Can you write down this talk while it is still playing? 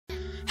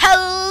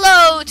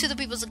to the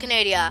peoples of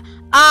Canada.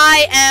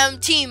 I am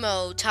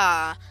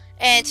T-MOTH,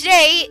 and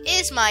today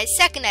is my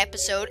second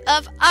episode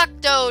of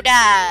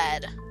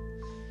Octodad.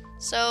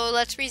 So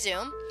let's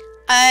resume.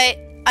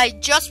 I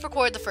just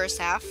recorded the first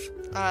half.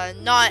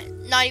 Not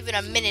even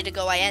a minute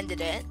ago I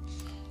ended it.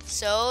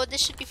 So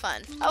this should be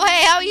fun. Oh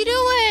hey, how you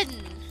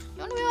doing? You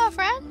wanna be my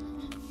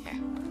friend? Here,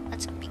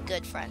 let's be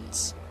good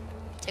friends.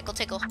 Tickle,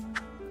 tickle.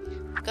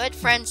 Good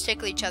friends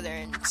tickle each other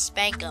and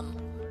spank them.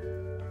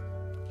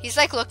 He's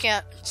like looking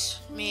at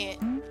me,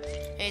 and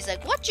he's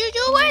like, "What you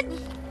doing?"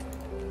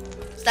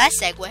 Is that a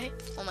Segway?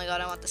 Oh my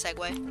god, I want the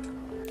Segway.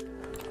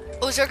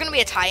 Oh, is there gonna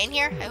be a tie in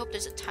here? I hope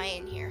there's a tie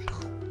in here.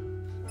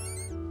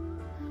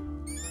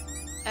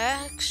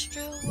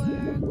 Extra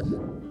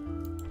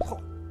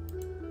work.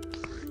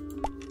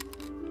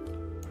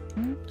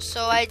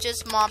 So I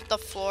just mop the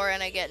floor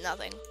and I get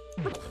nothing.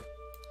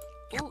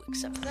 Ooh,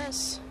 except for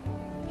this.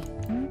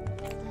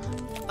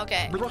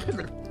 Okay,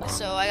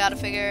 so I gotta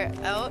figure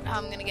out how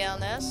I'm gonna get on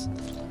this.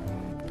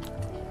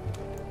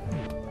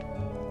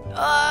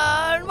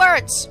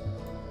 Onwards!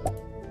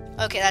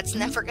 Okay, that's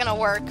never gonna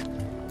work.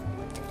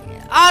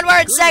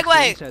 Onwards,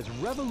 Segway!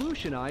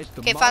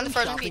 Okay, found the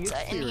frozen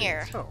pizza in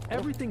here.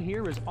 Everything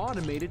here is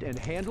automated and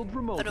handled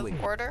remotely. Bit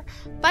of order.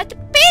 But the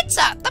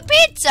pizza! The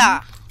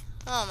pizza!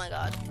 Oh my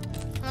god.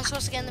 How am I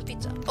supposed to get in the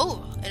pizza?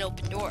 Oh, an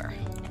open door.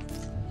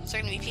 Is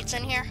there gonna be pizza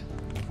in here?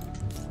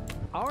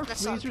 Our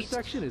freezer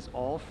section is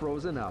all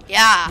frozen up.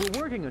 Yeah. We're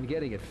working on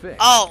getting it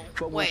fixed. Oh,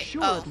 but we're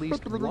sure at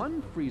least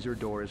one freezer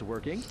door is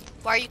working.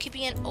 Why are you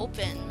keeping it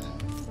open?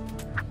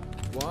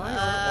 Why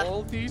are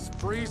all these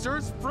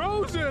freezers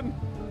frozen?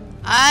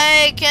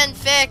 I can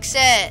fix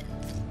it.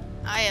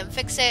 I am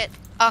Fix-It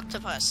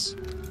Octopus.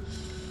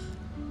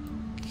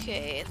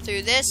 Okay,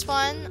 through this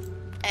one.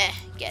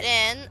 Get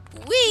in.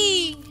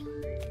 Whee!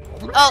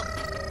 Oh.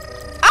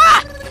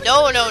 Ah!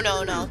 No, no,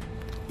 no, no.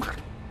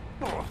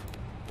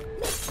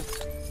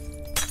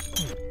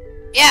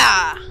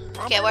 Yeah!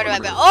 Okay, where do I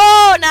go?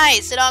 Oh,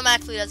 nice! It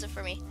automatically does it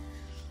for me.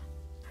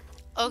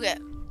 Okay,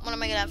 what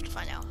am I gonna have to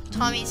find out?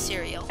 Tommy's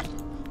cereal.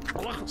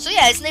 So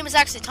yeah, his name is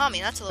actually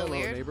Tommy. That's a little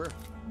weird. Neighbor.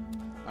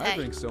 I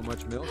drink so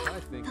much milk, I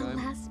think the I'm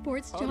last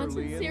Sports Johnson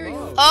utterly in cereal.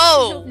 love.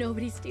 Oh! I hope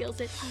nobody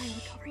steals it. I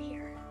look over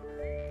here.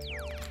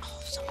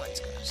 Oh, someone's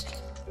gonna steal.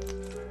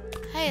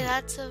 Hey,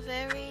 that's a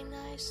very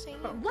nice thing.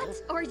 What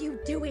are you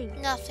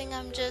doing? Nothing,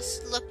 I'm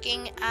just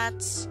looking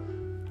at...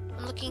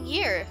 I'm looking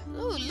here.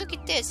 Ooh, look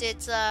at this.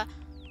 It's a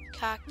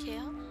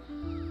cocktail.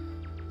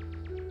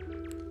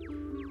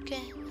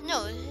 Okay,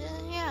 no,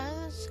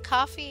 yeah, it's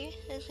coffee.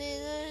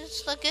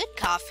 It's a good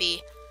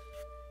coffee.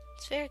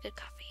 It's very good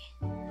coffee.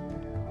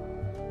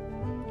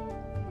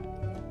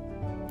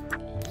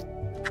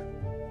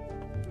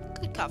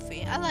 Good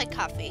coffee. I like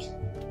coffee.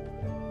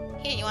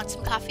 Here, you want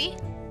some coffee?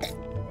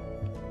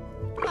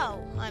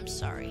 Oh, I'm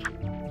sorry.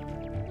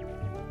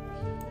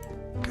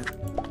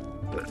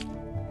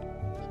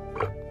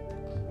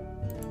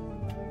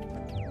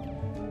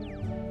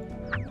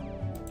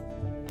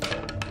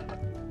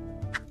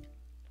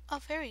 Oh,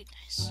 very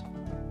nice.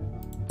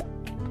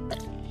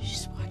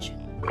 She's watching.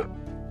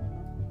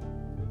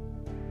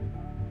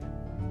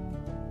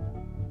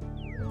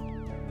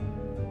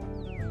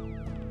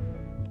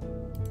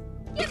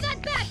 Give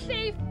that back,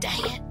 Dave!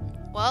 Dang it.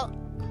 Well.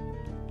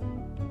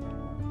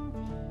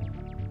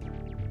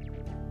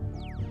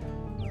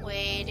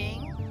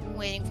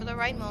 Waiting for the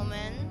right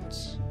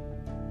moment.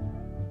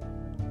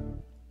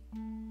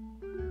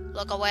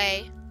 Look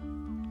away.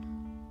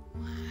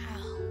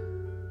 Wow.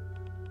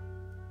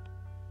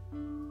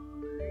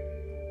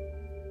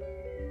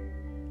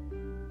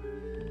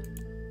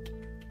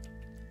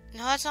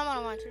 No, that's not what I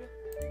want to do.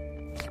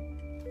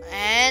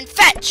 And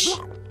fetch!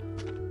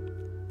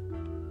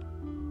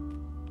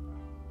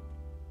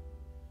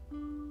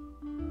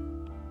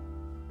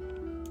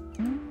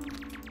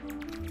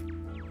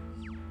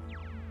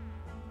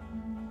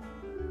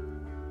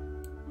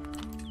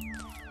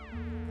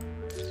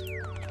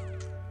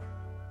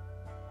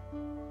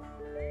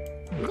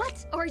 What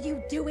are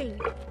you doing?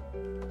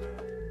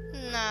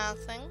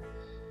 Nothing.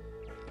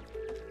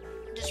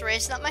 I'm just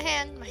raising up my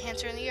hand. My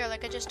hands are in the air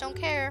like I just don't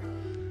care.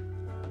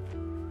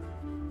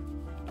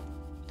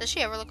 Does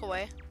she ever look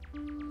away?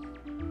 Can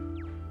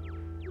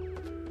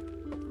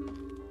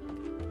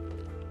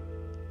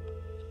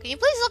you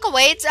please look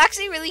away? It's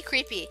actually really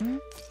creepy.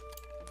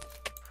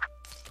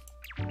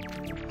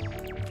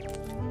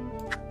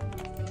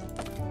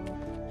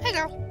 Hey,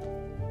 girl.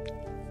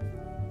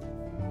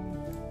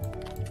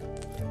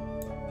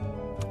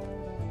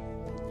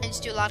 I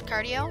just do a lot of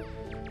cardio.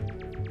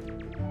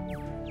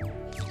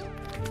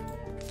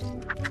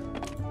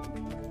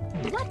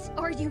 What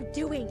are you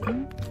doing?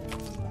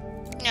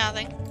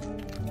 Nothing.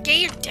 Get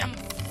your damn...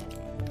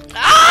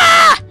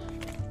 Ah!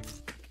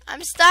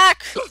 I'm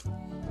stuck.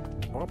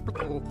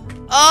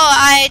 Oh,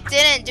 I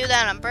didn't do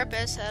that on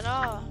purpose at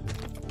all.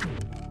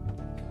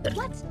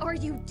 What are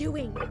you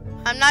doing?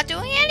 I'm not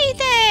doing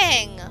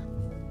anything.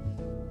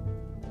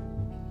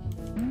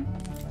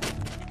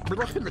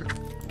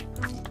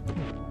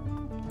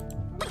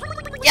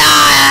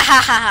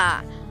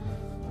 Yeah!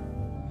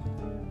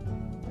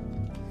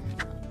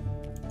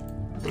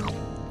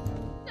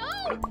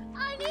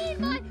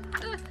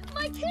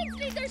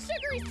 another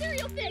sugary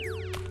cereal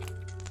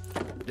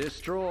fix!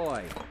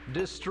 Destroy.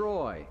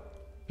 Destroy.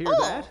 Hear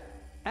Oh. that?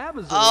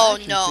 Amazon Oh,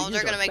 action no, figures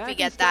they're gonna are make me back in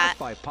get stock that.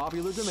 by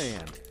popular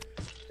demand.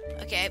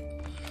 Okay.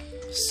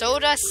 Soda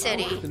Get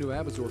City. the new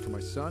Abazor for my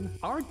son.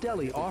 Our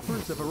deli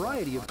offers a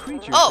variety of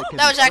creatures Oh, that can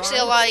that was be actually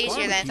a fried, lot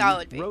easier than I thought it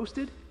would be. barbecued,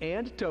 roasted,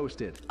 and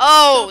toasted.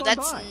 Oh,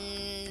 Stop on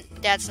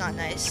that's not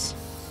nice.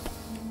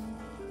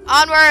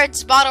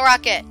 Onwards, Bottle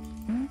Rocket.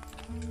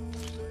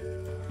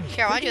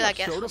 Here, I want to do that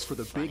again. Soda for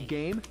the big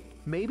game?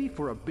 Maybe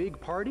for a big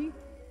party?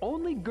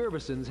 Only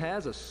Gervison's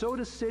has a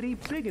Soda City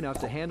big enough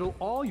to handle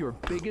all your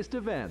biggest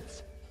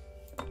events.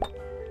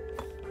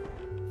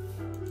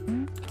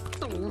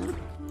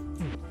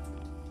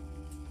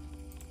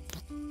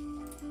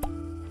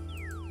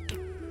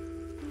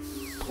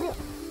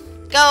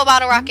 Go,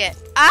 Bottle Rocket.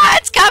 Ah,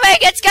 it's coming!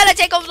 It's gonna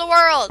take over the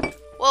world!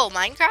 Whoa,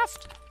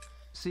 Minecraft?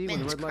 See, when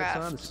the red light's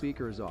on, the Minecraft.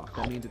 speaker is off.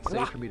 That means it's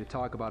safe for me to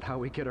talk about how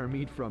we get our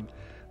meat from...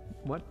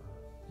 What?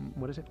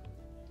 What is it?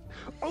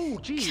 Oh,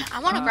 geez. I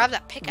want to grab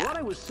that What pickaxe.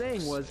 I was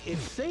saying was,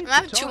 it's safe I'm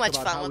having to too talk much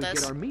about fun how with we this.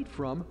 get our meat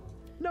from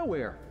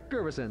nowhere.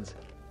 Gervison's.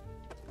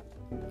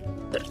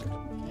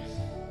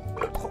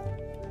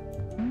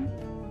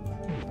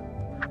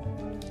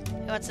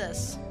 Hey, what's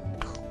this?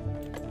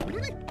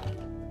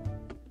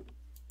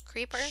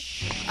 Creeper?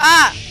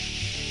 Ah!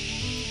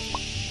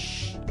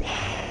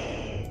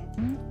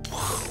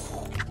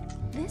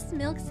 This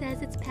milk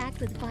says it's packed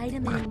with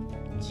vitamin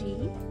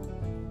G.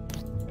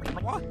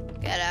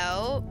 Get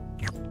out.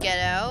 Get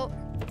out.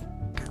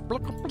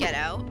 Get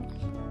out.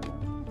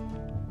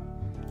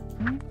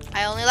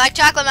 I only like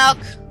chocolate milk.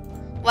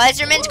 Why is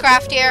there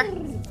Minecraft here?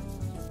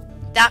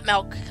 That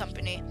milk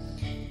company.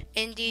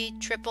 Indie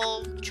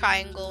triple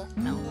triangle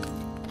milk.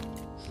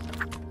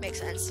 Makes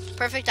sense.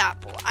 Perfect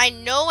apple. I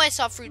know I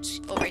saw fruits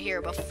over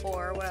here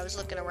before when I was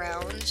looking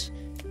around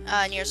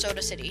near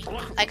Soda City.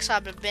 I saw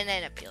the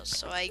banana peels,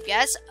 so I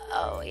guess.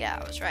 Oh yeah,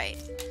 I was right.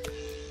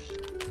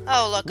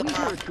 Oh look, We I'm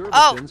here wrong. at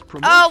Oh, Gervison's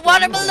promote oh,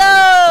 water family values by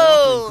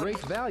offering balloon. great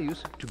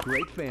values to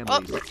great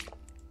families.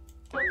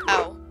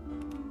 Oh.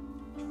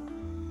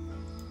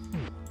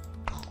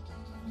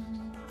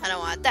 I don't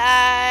want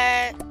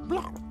that.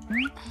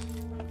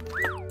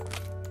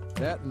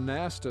 That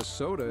Nasta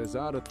soda is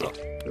out of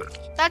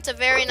That's a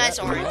very nice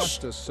that orange.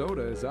 Nasta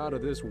soda is out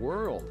of this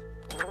world.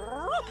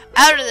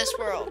 Out of this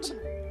world.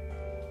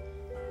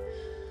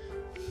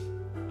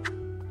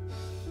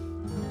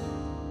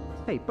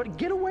 Hey, but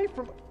get away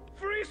from...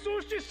 Free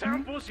sushi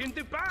samples in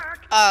the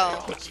back.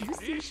 Oh. Did you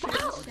see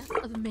Chef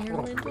of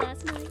Maryland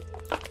last night?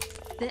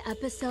 The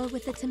episode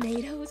with the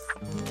tomatoes?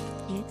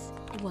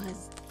 It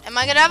was. Am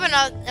I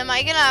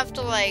gonna have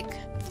to like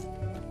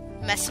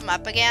mess him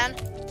up again?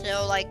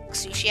 So like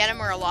sushi at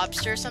him or a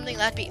lobster or something?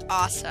 That'd be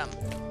awesome.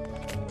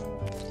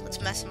 Let's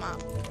mess him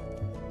up.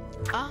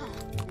 Oh.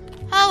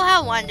 Oh,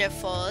 how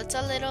wonderful. It's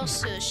a little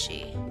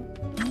sushi.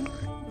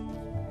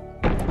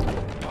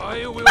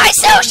 I will My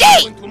turn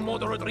sushi! you into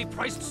moderately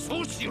priced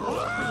sushi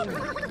roll.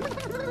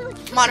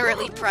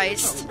 Moderately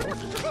priced.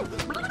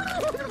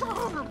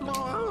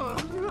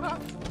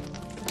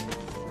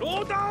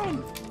 Slow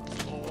down,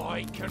 so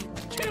I can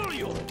kill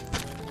you.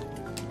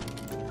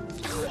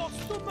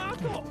 What's the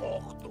matter,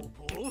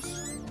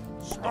 octopus?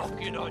 Stuck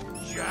in a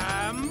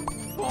jam?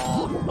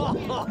 Oh,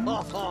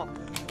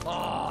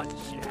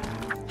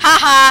 jam.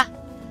 Haha.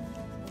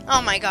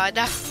 Oh my god.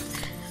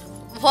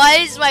 Why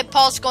is my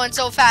pulse going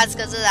so fast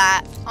because of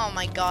that? Oh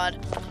my god.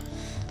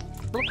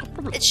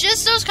 It's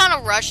just those kind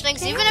of rush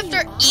things, even if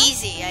they're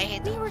easy. I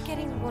hate We them. were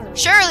getting worried.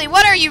 Shirley,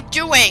 what are you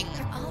doing?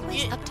 You're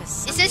always up to Is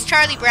something. this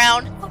Charlie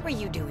Brown? What were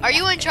you doing? Are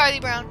you back in there? Charlie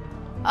Brown?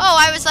 Oh,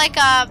 I was like,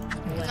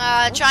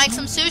 trying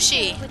some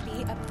sushi. Would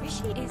be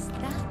appreciate. Is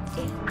that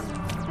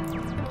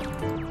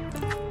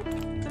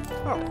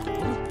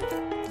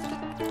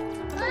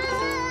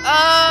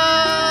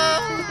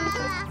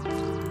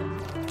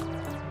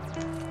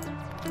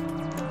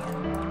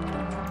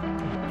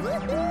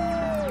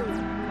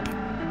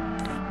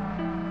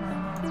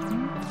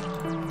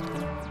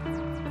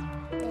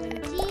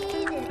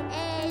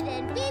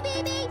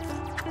it?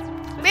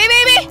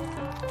 Baby.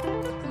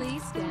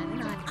 Please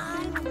stand and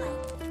I'm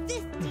like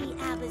 50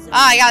 Abazor.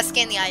 Ah, I gotta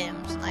scan the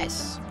items.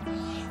 Nice.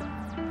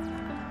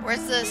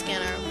 Where's the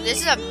scanner?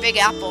 This is a big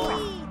apple.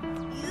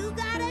 You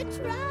gotta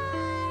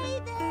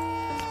try this.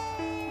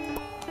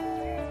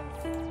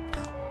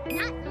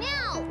 Not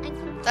now.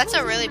 I'm That's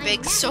a really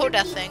big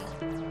soda thing.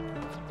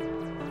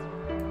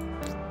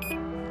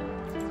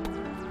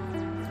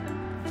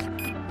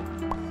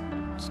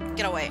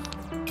 Get away.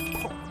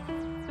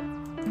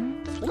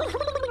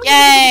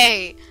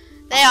 Yay!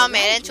 They all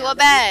made it into a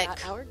bag.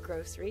 Got our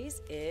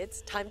groceries.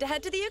 It's time to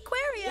head to the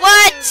aquarium.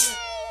 What?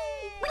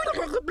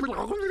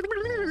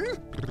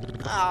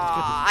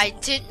 Aw, I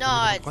did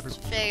not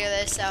figure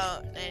this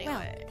out. Well,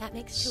 Anyway. that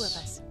makes 2 of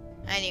us.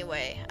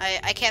 Anyway,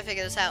 I can't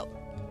figure this out.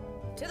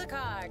 To the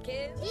car,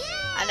 kids.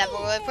 I never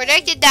really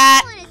predicted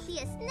that. I want to see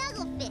a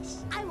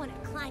snugglefish. I want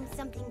to climb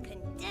something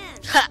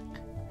condemned.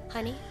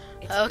 Honey,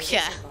 it's Okay.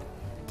 really simple.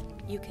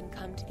 You can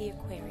come to the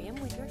aquarium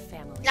with your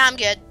family, Nah, I'm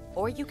good.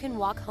 or you can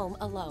walk home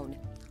alone.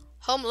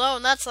 Home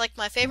Alone, that's like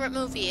my favorite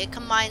movie. It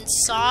combines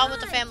Saw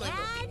with a family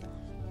movie.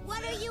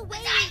 What are you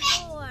waiting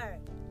for?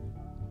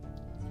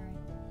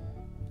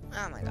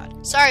 Oh my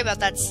god. Sorry about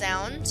that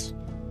sound.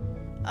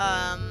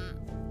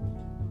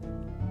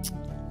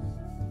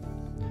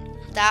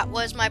 That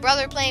was my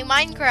brother playing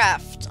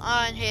Minecraft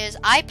on his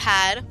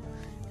iPad,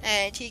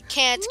 and he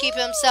can't keep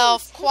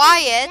himself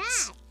quiet.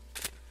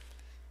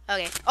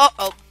 Okay.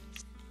 Oh.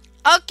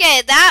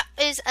 Okay, that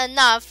is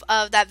enough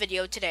of that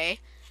video today.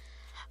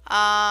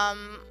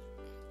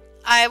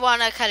 I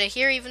want to cut it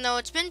here, even though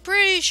it's been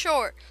pretty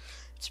short.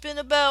 It's been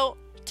about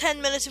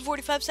 10 minutes and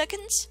 45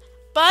 seconds.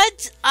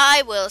 But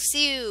I will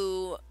see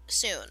you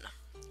soon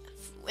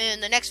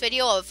in the next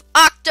video of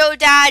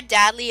Octodad,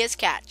 Dadliest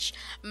Catch.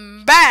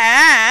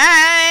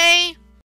 Bye!